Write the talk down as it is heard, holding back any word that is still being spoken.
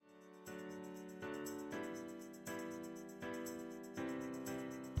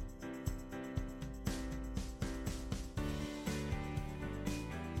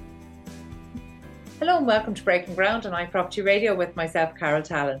Hello and welcome to Breaking Ground on iProperty Radio with myself, Carol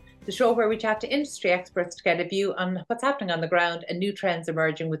Tallon, the show where we chat to industry experts to get a view on what's happening on the ground and new trends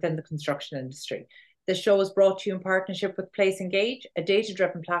emerging within the construction industry. This show is brought to you in partnership with Place Engage, a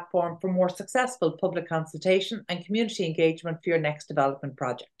data-driven platform for more successful public consultation and community engagement for your next development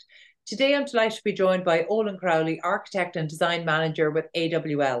project. Today, I'm delighted to be joined by Olin Crowley, Architect and Design Manager with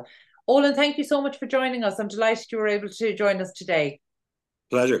AWL. Olin, thank you so much for joining us. I'm delighted you were able to join us today.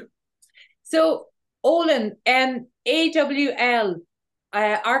 Pleasure. So, Olin, AWL,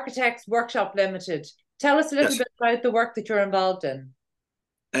 Architects Workshop Limited. Tell us a little bit about the work that you're involved in.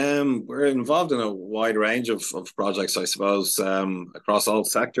 We're involved in a wide range of projects, I suppose, across all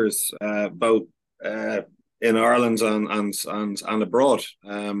sectors, both in Ireland and abroad.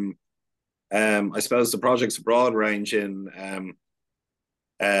 I suppose the projects abroad range in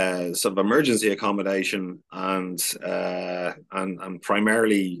sort of emergency accommodation and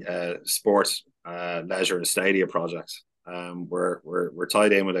primarily sports, leisure and stadia projects. We're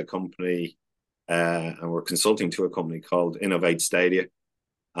tied in with a company and we're consulting to a company called Innovate Stadia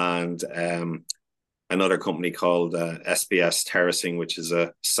and another company called SBS Terracing, which is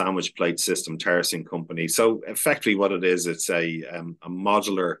a sandwich plate system terracing company. So effectively what it is, it's a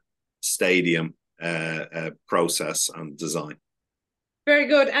modular stadium process and design. Very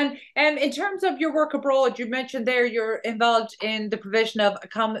good. And in terms of your work abroad, you mentioned there you're involved in the provision of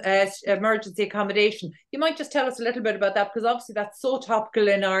emergency accommodation. You might just tell us a little bit about that, because obviously that's so topical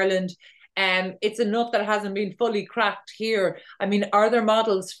in Ireland. It's a nut that hasn't been fully cracked here. I mean, are there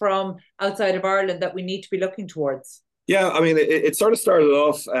models from outside of Ireland that we need to be looking towards? Yeah, I mean, it sort of started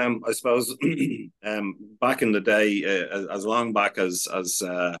off, I suppose, back in the day, as long back as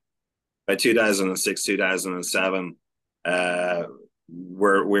by 2006, 2007,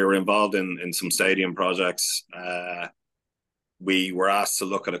 we were involved in some stadium projects. We were asked to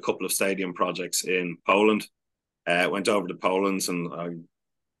look at a couple of stadium projects in Poland. Went over to Poland and I'm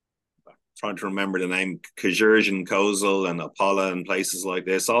trying to remember the name, Kazierzyń Kozel and Opole and places like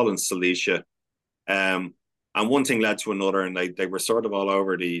this, all in Silesia. And one thing led to another, and they were sort of all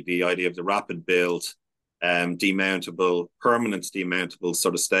over the idea of the rapid build, demountable, permanent demountable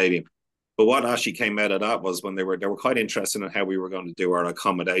sort of stadium. But what actually came out of that was when they were quite interested in how we were going to do our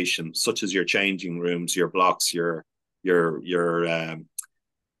accommodation, such as your changing rooms, your blocks, your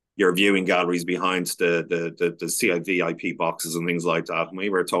viewing galleries behind the CIVIP boxes and things like that. And we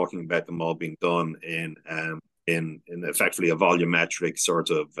were talking about them all being done in effectively a volumetric sort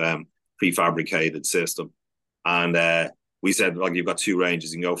of prefabricated system. And we said, well, you've got two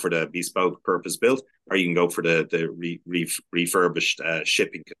ranges. You can go for the bespoke purpose built, or you can go for the refurbished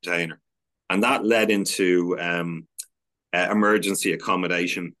shipping container. And that led into emergency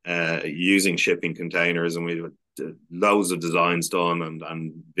accommodation using shipping containers. And we had loads of designs done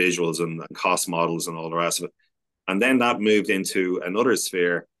and visuals and cost models and all the rest of it. And then that moved into another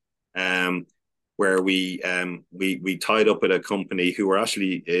sphere where we tied up with a company who were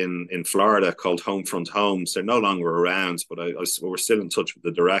actually in Florida called Homefront Homes. They're no longer around, but we're still in touch with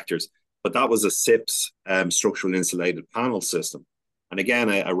the directors. But that was a SIPS structural insulated panel system. And again,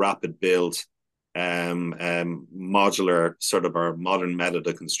 a rapid build, modular sort of our modern method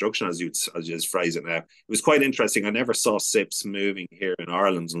of construction, as you phrase it now. It was quite interesting. I never saw SIPs moving here in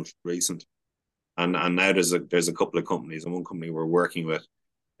Ireland until recent, and now there's a couple of companies, and one company we're working with,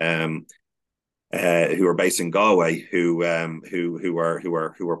 who are based in Galway, who are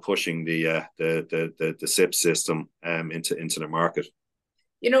pushing the SIP system into the market.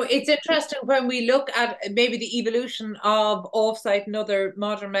 You know, it's interesting when we look at maybe the evolution of offsite and other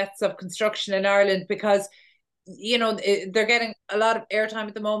modern methods of construction in Ireland, because, you know, they're getting a lot of airtime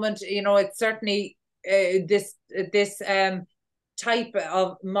at the moment. You know, it's certainly this type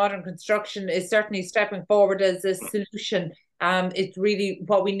of modern construction is certainly stepping forward as a solution. It's really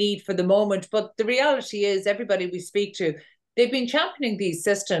what we need for the moment. But the reality is, everybody we speak to, they've been championing these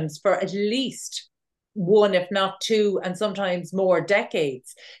systems for at least one, if not two, and sometimes more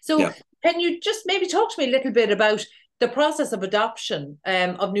decades. So Can you just maybe talk to me a little bit about the process of adoption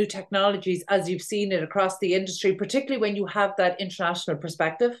of new technologies as you've seen it across the industry, particularly when you have that international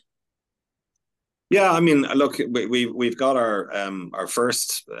perspective? Yeah, I mean, look, we've got our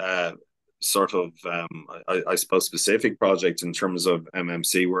first sort of I suppose specific project in terms of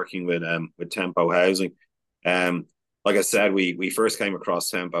MMC working with Tempo Housing. Like I said, we first came across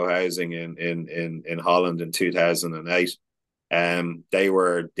Tempo Housing in Holland in 2008. They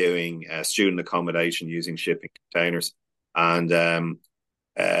were doing student accommodation using shipping containers, and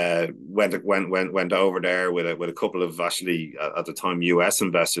went over there with a couple of actually at the time US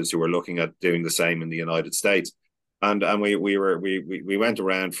investors who were looking at doing the same in the United States. And we went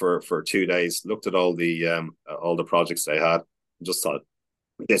around for 2 days, looked at all the projects they had, and just thought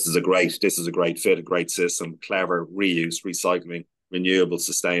this is a great fit, a great system, clever, reuse, recycling, renewable,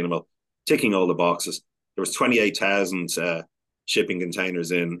 sustainable, ticking all the boxes. There was 28,000 shipping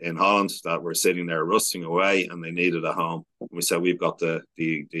containers in Holland that were sitting there rusting away, and they needed a home. And we said we've got the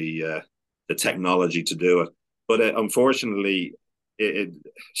technology to do it, but unfortunately,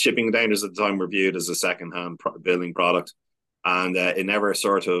 shipping containers at the time were viewed as a second-hand building product, and it never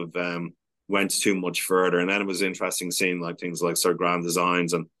sort of went too much further. And then it was interesting seeing like things like Sir Grand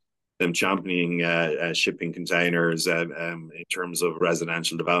Designs and them championing shipping containers in terms of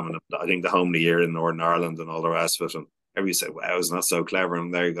residential development. I think the Home of the Year in Northern Ireland and all the rest of it. And everybody said, wow, isn't that so clever?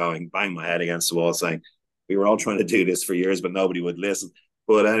 And there you going, bang my head against the wall saying, we were all trying to do this for years, but nobody would listen.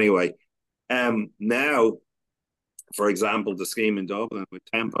 But anyway, now, for example, the scheme in Dublin with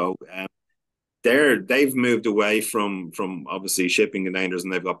Tempo, they've moved away from obviously shipping containers,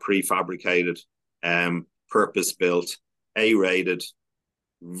 and they've got prefabricated, purpose built, A-rated,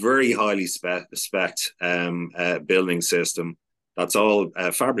 very highly spec'd building system that's all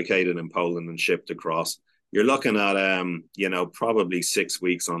fabricated in Poland and shipped across. You're looking at probably 6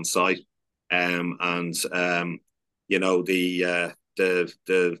 weeks on site, and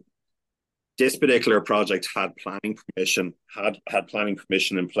this particular project had planning permission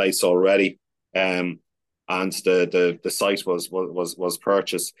in place already, and the site was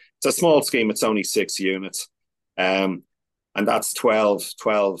purchased. It's a small scheme. It's only 6 units, and that's 12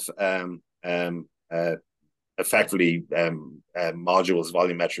 effectively modules,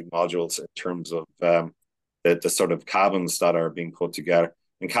 volumetric modules, in terms of the sort of cabins that are being put together.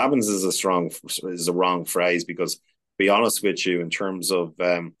 And cabins is a wrong phrase, because, to be honest with you, in terms of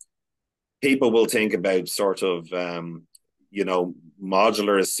people will think about sort of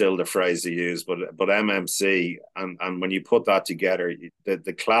modular is still the phrase they use, but MMC, and when you put that together,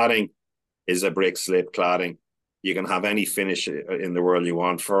 the cladding is a brick slip cladding. You can have any finish in the world you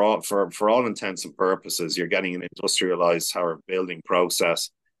want. For all intents and purposes, you're getting an industrialized building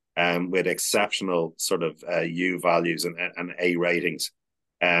process, with exceptional sort of U values and A ratings.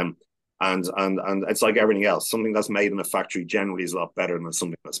 And it's like everything else. Something that's made in a factory generally is a lot better than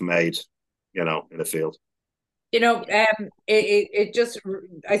something that's made, in a field. It just,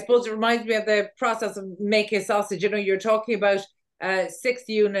 I suppose it reminds me of the process of making sausage. You're talking about 6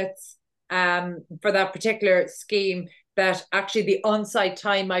 units for that particular scheme, that actually the on-site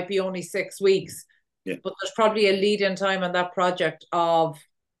time might be only 6 weeks. Yeah. But there's probably a lead-in time on that project of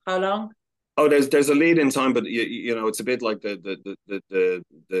how long? Oh, there's a lead-in time, but it's a bit like the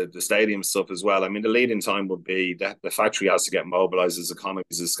stadium stuff as well. I mean, the lead-in time would be that the factory has to get mobilized as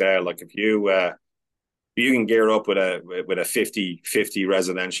economies of scale. Like if you can gear up with a 50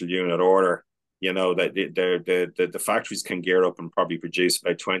 residential unit order, that the factories can gear up and probably produce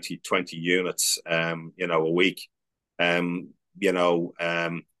about 20 units a week.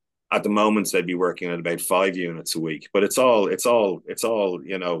 At the moment they'd be working at about 5 units a week, but it's a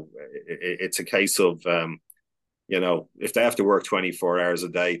case of if they have to work 24 hours a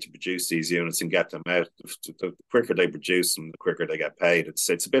day to produce these units and get them out, the quicker they produce them, the quicker they get paid. It's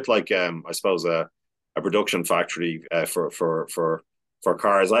a bit like I suppose a production factory for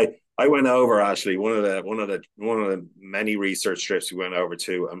cars. I went over, actually, one of the many research trips we went over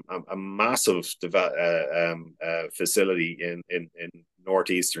to a massive facility in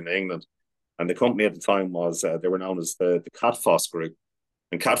northeastern England, and the company at the time was they were known as the Catfoss Group,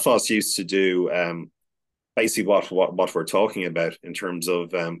 and Catfoss used to do basically what we're talking about in terms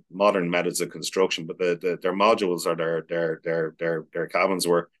of modern methods of construction, but their modules or their cabins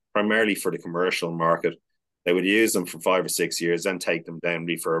were primarily for the commercial market. They would use them for 5 or 6 years, then take them down,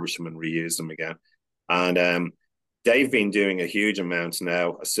 refurbish them, and reuse them again. And they've been doing a huge amount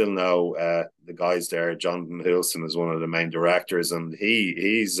now. I still know the guys there. Jonathan Hilson is one of the main directors, and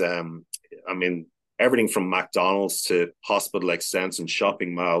he's everything from McDonald's to hospital extensions,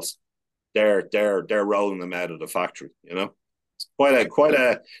 shopping malls, they're rolling them out of the factory. It's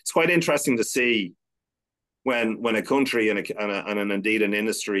quite interesting to see when a country and indeed an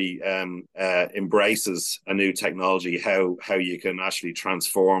industry embraces a new technology, how you can actually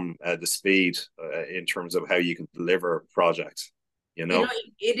transform the speed in terms of how you can deliver projects.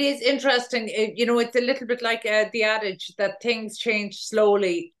 It is interesting. It's a little bit like the adage that things change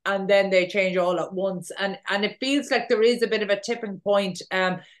slowly and then they change all at once, and it feels like there is a bit of a tipping point.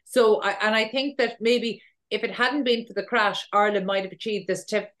 I think that maybe if it hadn't been for the crash, Ireland might have achieved this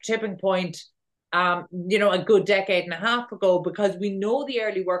tipping point a good decade and a half ago, because we know the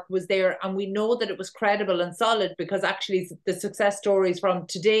early work was there and we know that it was credible and solid, because actually the success stories from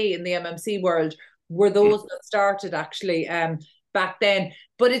today in the MMC world were those that started actually back then.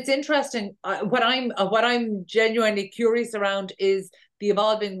 But it's interesting. What I'm genuinely curious around is the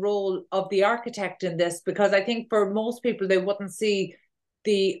evolving role of the architect in this, because I think for most people they wouldn't see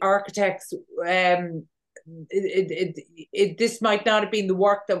the architects. This might not have been the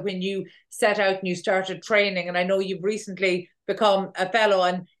work that when you set out and you started training, and I know you've recently become a fellow,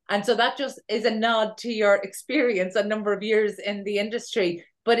 and so that just is a nod to your experience, a number of years in the industry.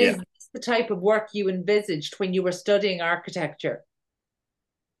 But is this the type of work you envisaged when you were studying architecture?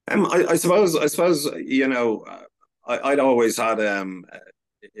 I suppose I'd always had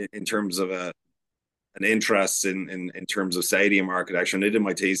in terms of an interest in terms of stadium architecture, and I did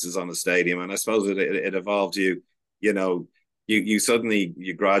my thesis on a stadium, and I suppose it evolved. You suddenly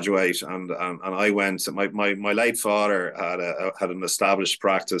you graduate, and I went. My late father had an established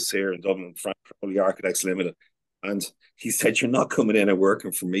practice here in Dublin, Frank Crowley Architects Limited, and he said, "You're not coming in and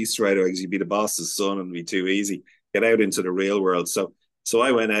working for me straight away because you'd be the boss's son and it'd be too easy. Get out into the real world." So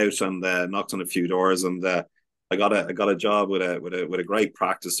I went out and knocked on a few doors, and I got a job with a great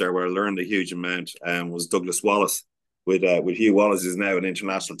practice there where I learned a huge amount. Was Douglas Wallace with Hugh Wallace, is now an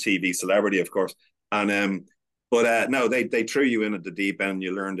international TV celebrity, of course. And but no, they threw you in at the deep end.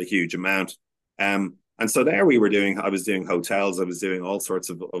 You learned a huge amount. And so there I was doing hotels, I was doing all sorts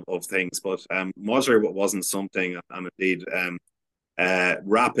of things, but modular wasn't something, and indeed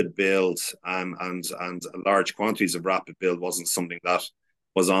rapid build and large quantities of rapid build wasn't something that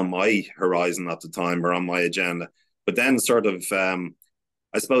was on my horizon at the time or on my agenda. But then sort of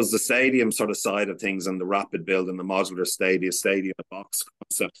I suppose the stadium sort of side of things and the rapid build and the modular stadium box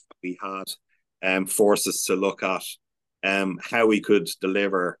concept that we had forced us to look at how we could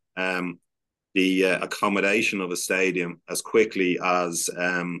deliver the accommodation of a stadium as quickly as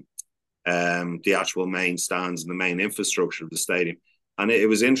the actual main stands and the main infrastructure of the stadium. And it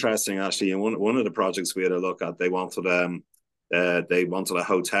was interesting, actually. In one of the projects we had a look at, they wanted a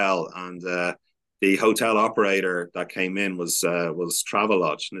hotel, and the hotel operator that came in was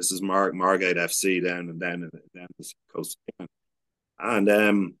Travelodge, and this is Margate FC down the coast. And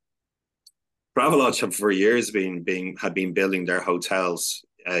Travelodge have for years had been building their hotels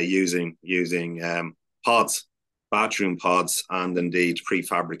using pods, bathroom pods, and indeed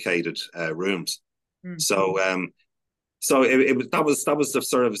prefabricated rooms. Mm-hmm. So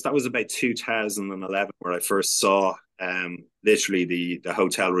that was about 2011 where I first saw literally the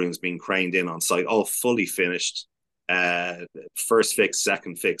hotel rooms being craned in on site, all fully finished, first fix,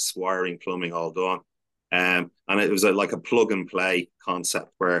 second fix, wiring, plumbing, all done. And it was like a plug and play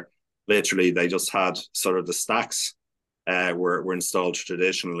concept where literally they just had sort of the stacks were installed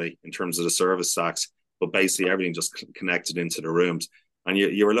traditionally in terms of the service stacks, but basically everything just connected into the rooms. And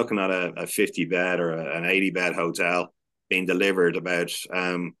you were looking at a 50 bed or an 80 bed hotel being delivered about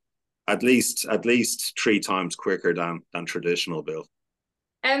at least 3 times quicker than traditional build.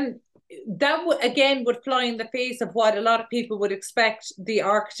 And that again would fly in the face of what a lot of people would expect the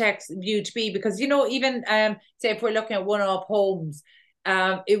architect's view to be, because even say if we're looking at one-off homes,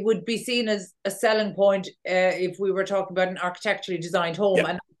 it would be seen as a selling point if we were talking about an architecturally designed home.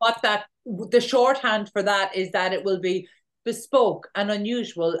 Yeah. And the shorthand for that is that it will be bespoke and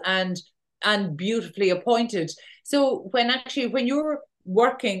unusual and beautifully appointed. So when you're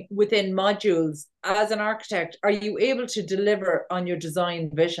working within modules as an architect, are you able to deliver on your design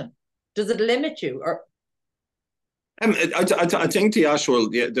vision? Does it limit you? Or I think the actual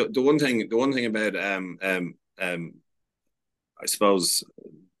the one thing about I suppose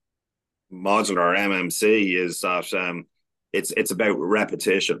modular or MMC is that it's about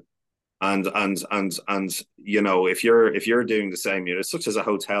repetition. And if you're doing the same unit, such as a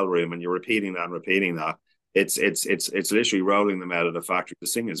hotel room, and you're repeating that, it's literally rolling them out of the factory. The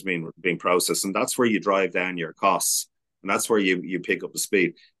thing is being processed, and that's where you drive down your costs, and that's where you pick up the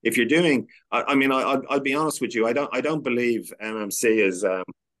speed. If you're doing, I'll be honest with you, I don't believe MMC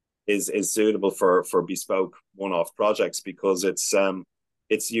is suitable for bespoke one-off projects, because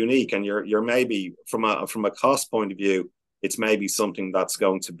it's unique, and you're maybe from a cost point of view, it's maybe something that's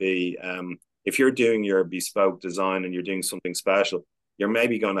going to be, if you're doing your bespoke design and you're doing something special, you're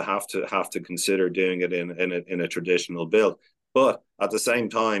maybe going to have to consider doing it in a traditional build. But at the same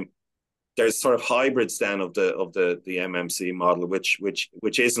time, there's sort of hybrids then of the MMC model, which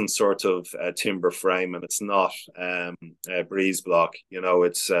isn't sort of a timber frame, and it's not a breeze block.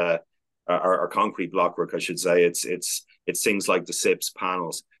 It's or concrete block work, I should say. It's things like the SIPS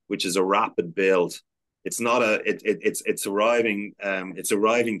panels, which is a rapid build. It's not it's arriving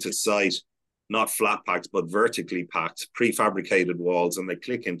to site, not flat packed, but vertically packed, prefabricated walls, and they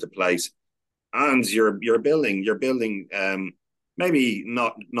click into place. And you're building maybe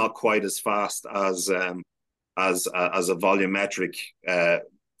not quite as fast as a volumetric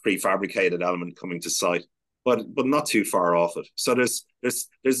prefabricated element coming to site, but not too far off it. So there's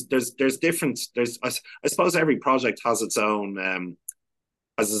different. I suppose every project has its own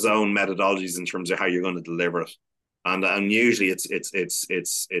methodologies in terms of how you're going to deliver it, and usually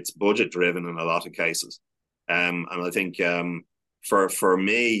it's budget driven in a lot of cases, and I think for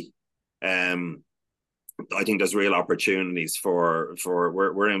me, I think there's real opportunities for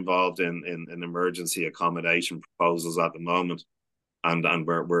we're involved in emergency accommodation proposals at the moment, and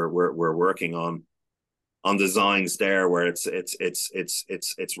we're working on designs there where it's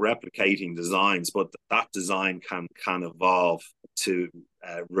replicating designs, but that design can evolve to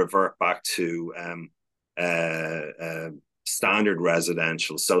revert back to standard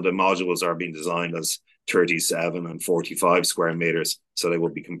residential. So the modules are being designed as 37 and 45 square meters, so they will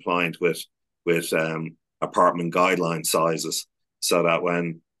be compliant with apartment guideline sizes, so that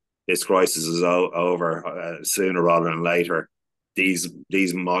when this crisis is over, sooner rather than later, these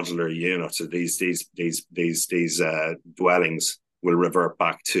modular units, or these dwellings will revert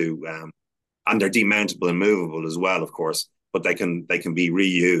back to, and they're demountable and movable as well, of course, but they can be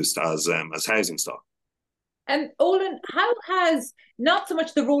reused as housing stock. And Olin, how has not so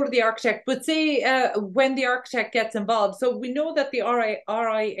much the role of the architect, but say when the architect gets involved? So we know that the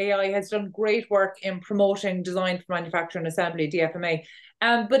RIAI has done great work in promoting design for manufacturing assembly, DFMA.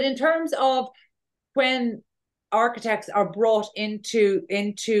 But in terms of when architects are brought into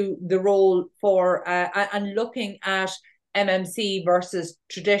the role for and looking at MMC versus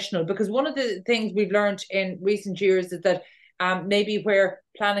traditional, because one of the things we've learned in recent years is that maybe where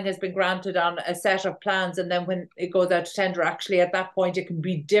planning has been granted on a set of plans, and then when it goes out to tender, actually at that point it can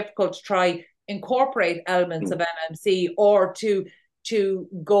be difficult to try incorporate elements of MMC, or to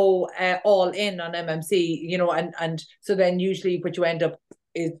go all in on MMC, you know, and so then usually what you end up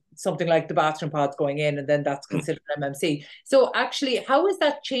is something like the bathroom pods going in, and then that's considered MMC. So actually, how is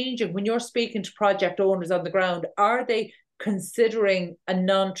that changing when you're speaking to project owners on the ground? Are they considering a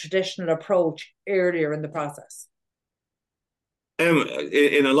non-traditional approach earlier in the process?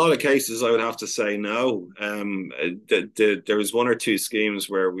 In a lot of cases, I would have to say no. There was one or two schemes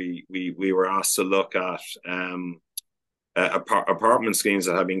where we were asked to look at apartment schemes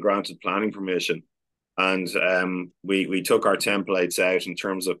that had been granted planning permission, and we took our templates out in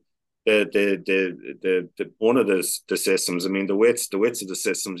terms of the one of the systems. I mean, the widths of the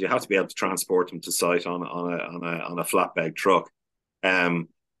systems, you have to be able to transport them to site on a flatbed truck.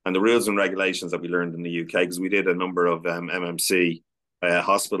 And the rules and regulations that we learned in the UK, because we did a number of MMC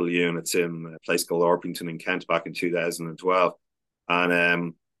hospital units in a place called Orpington in Kent back in 2012,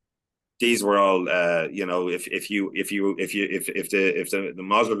 and these were all, you know, if the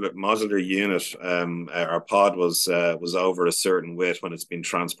modular unit or pod was over a certain width when it's been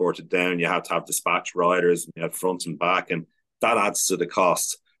transported down, you had to have dispatch riders, and you had front and back, and that adds to the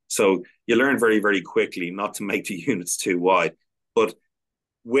cost. So you learn very, very quickly not to make the units too wide, but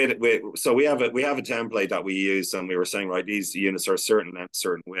so we have a template that we use, and we were saying, right, these units are a certain length,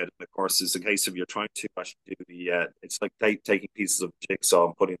 certain width. And of course, it's a case of you're trying to actually do it's like taking pieces of jigsaw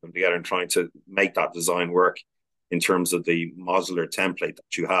and putting them together and trying to make that design work in terms of the modular template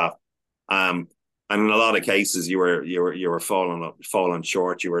that you have. And in a lot of cases, you were falling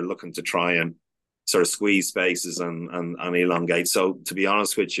short. You were looking to try and sort of squeeze spaces and elongate. So to be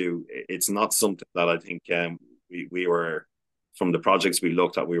honest with you, it's not something that I think we were, from the projects we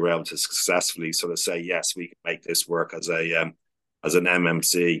looked at, we were able to successfully sort of say, yes, we can make this work as an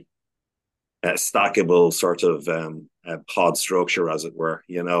MMC, stackable sort of pod structure, as it were.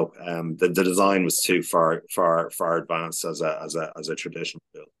 You know, the design was too far advanced as a traditional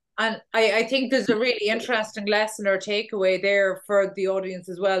build. And I think there's a really interesting lesson or takeaway there for the audience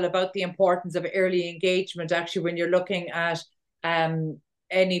as well about the importance of early engagement, actually, when you're looking at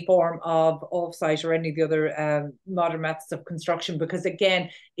any form of offsite or any of the other modern methods of construction, because again,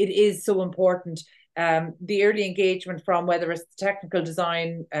 it is so important. The early engagement from whether it's the technical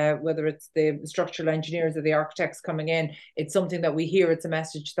design, whether it's the structural engineers or the architects coming in, it's something that we hear. It's a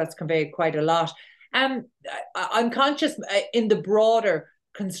message that's conveyed quite a lot. I'm conscious in the broader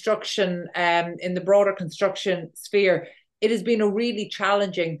construction sphere, it has been a really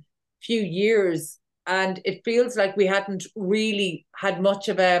challenging few years. And it feels like we hadn't really had much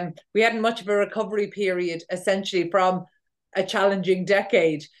of a recovery period, essentially, from a challenging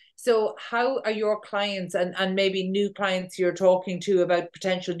decade. So how are your clients and maybe new clients you're talking to about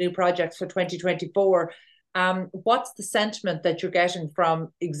potential new projects for 2024? What's the sentiment that you're getting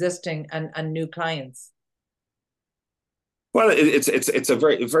from existing and new clients? Well, it's a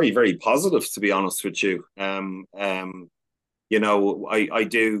very, very, very positive, to be honest with you. I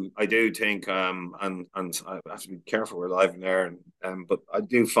do think, and I have to be careful we're live in there, but I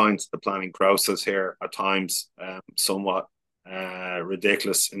do find the planning process here at times somewhat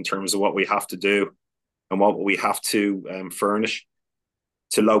ridiculous in terms of what we have to do and what we have to furnish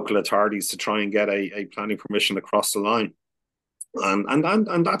to local authorities to try and get a planning permission across the line.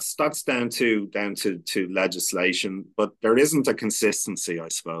 And that's down to legislation, but there isn't a consistency, I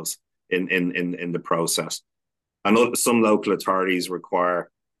suppose, in the process. And some local authorities require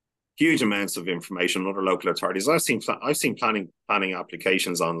huge amounts of information. Other local authorities, I've seen planning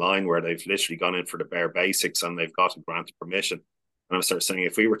applications online where they've literally gone in for the bare basics and they've got a grant of permission. And I started saying,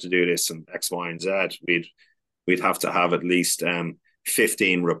 if we were to do this in X, Y, and Z, we'd have to have at least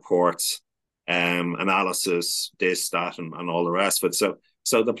 15 reports, analysis, this, that, and all the rest of it.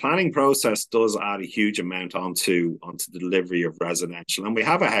 So the planning process does add a huge amount onto the delivery of residential. And we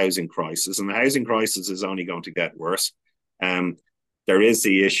have a housing crisis, and the housing crisis is only going to get worse. There is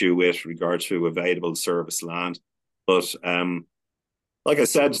the issue with regard to available service land. But like I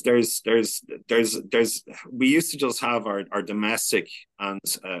said, we used to just have our domestic and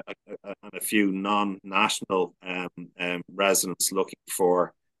a few non-national residents looking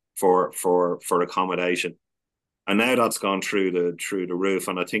for accommodation. And now that's gone through the roof,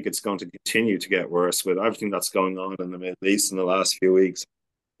 and I think it's going to continue to get worse with everything that's going on in the Middle East in the last few weeks.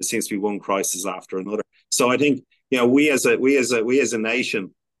 It seems to be one crisis after another. So I think we as a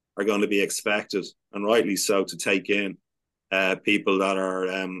nation are going to be expected, and rightly so, to take in people that are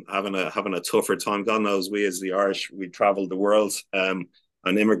having a tougher time. God knows, we as the Irish, we travelled the world and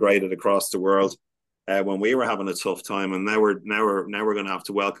immigrated across the world when we were having a tough time, and now we're going to have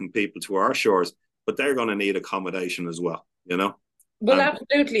to welcome people to our shores. But they're going to need accommodation as well, Well,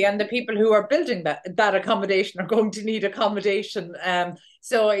 absolutely, and the people who are building that accommodation are going to need accommodation.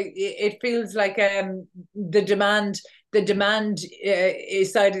 So it feels like the demand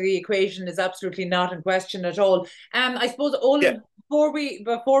side of the equation is absolutely not in question at all. I suppose, Olin, before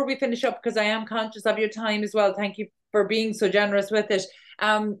we finish up, because I am conscious of your time as well. Thank you for being so generous with it.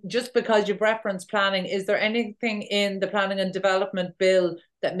 Just because you've referenced planning, is there anything in the planning and development bill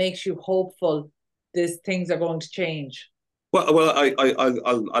that makes you hopeful these things are going to change? Well,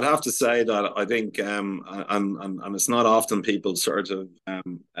 I'd have to say that I think, and it's not often people sort of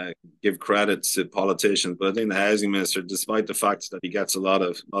give credit to politicians, but I think the housing minister, despite the fact that he gets a lot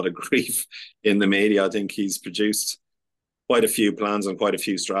of grief in the media, I think he's produced quite a few plans and quite a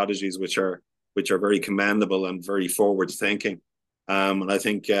few strategies which are very commendable and very forward thinking. And I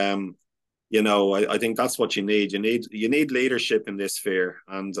think I think that's what you need. You need leadership in this sphere,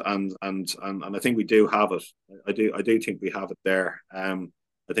 and I think we do have it. I do think we have it there. I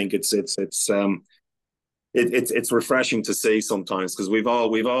think it's refreshing to see sometimes, because we've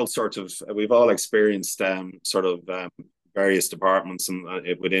all experienced various departments and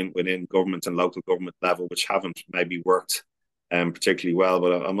within government and local government level which haven't maybe worked particularly well.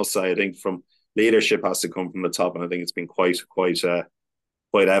 But I must say, I think from leadership has to come from the top, and I think it's been quite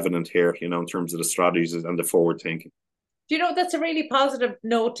evident here, in terms of the strategies and the forward thinking. That's a really positive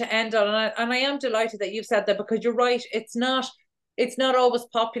note to end on, and I am delighted that you've said that, because you're right. It's not always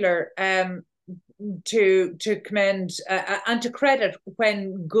popular to commend and to credit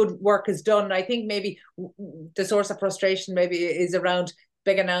when good work is done. I think maybe the source of frustration maybe is around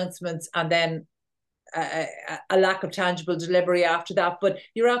big announcements and then a lack of tangible delivery after that. But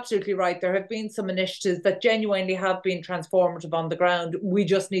you're absolutely right. There have been some initiatives that genuinely have been transformative on the ground. We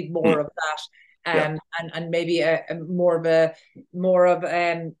just need more of that. And maybe more of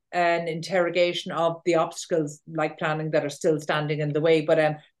an interrogation of the obstacles like planning that are still standing in the way.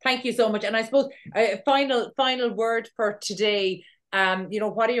 But thank you so much. And I suppose final word for today.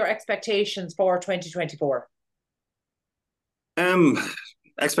 What are your expectations for 2024?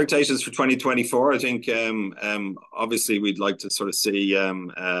 Expectations for 2024, I think obviously we'd like to sort of see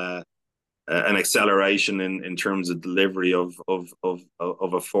an acceleration in terms of delivery of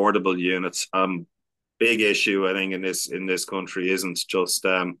affordable units. Big issue, I think, in this country isn't just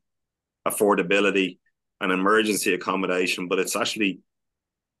affordability and emergency accommodation, but it's actually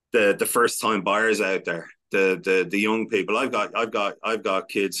the first time buyers out there. The young people. I've got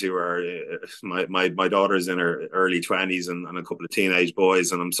kids who are my daughter's in her early 20s and a couple of teenage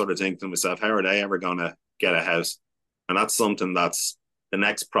boys, and I'm sort of thinking to myself, how are they ever going to get a house? And that's something that's the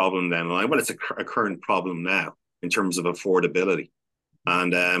next problem then. Well, it's a current problem now in terms of affordability.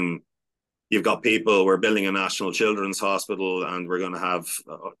 And you've got people, we're building a national children's hospital, and we're going to have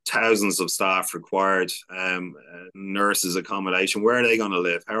thousands of staff required, nurses, accommodation. Where are they going to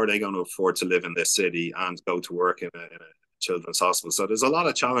live? How are they going to afford to live in this city and go to work in a children's hospital? So there's a lot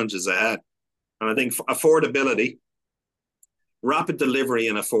of challenges ahead. And I think affordability rapid delivery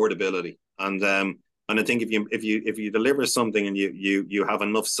and affordability. And I think if you deliver something and you have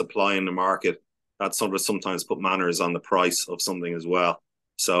enough supply in the market, that sort of sometimes put manners on the price of something as well.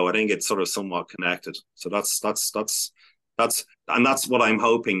 So I think it's sort of somewhat connected. So that's what I'm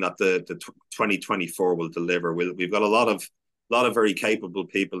hoping that the 2024 will deliver. We've got a lot of very capable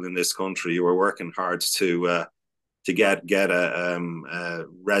people in this country who are working hard to get a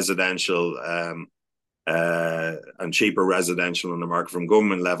residential and cheaper residential in the market, from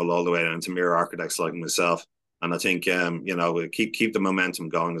government level all the way down to mere architects like myself. And I think keep the momentum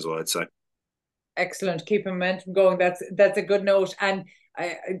going is what I'd say. Excellent. Keep momentum going. That's a good note. And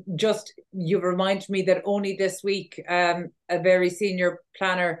you reminded me that only this week a very senior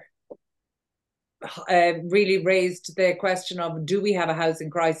planner really raised the question of, do we have a housing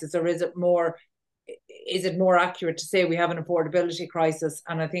crisis, or is it more accurate to say we have an affordability crisis?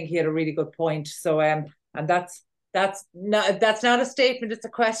 And I think he had a really good point. So and that's not a statement, it's a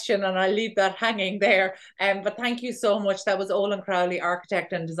question, and I'll leave that hanging there. But thank you so much. That was Olin Crowley,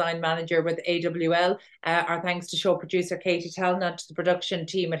 Architect and Design Manager with AWL. Our thanks to show producer Katie Talon and to the production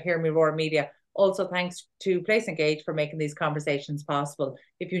team at Hear Me Roar Media. Also thanks to Place Engage for making these conversations possible.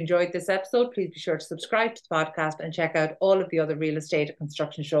 If you enjoyed this episode, please be sure to subscribe to the podcast and check out all of the other real estate and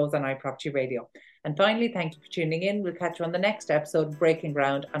construction shows on iProperty Radio. And finally, thank you for tuning in. We'll catch you on the next episode of Breaking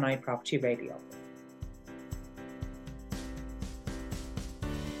Ground on iProperty Radio.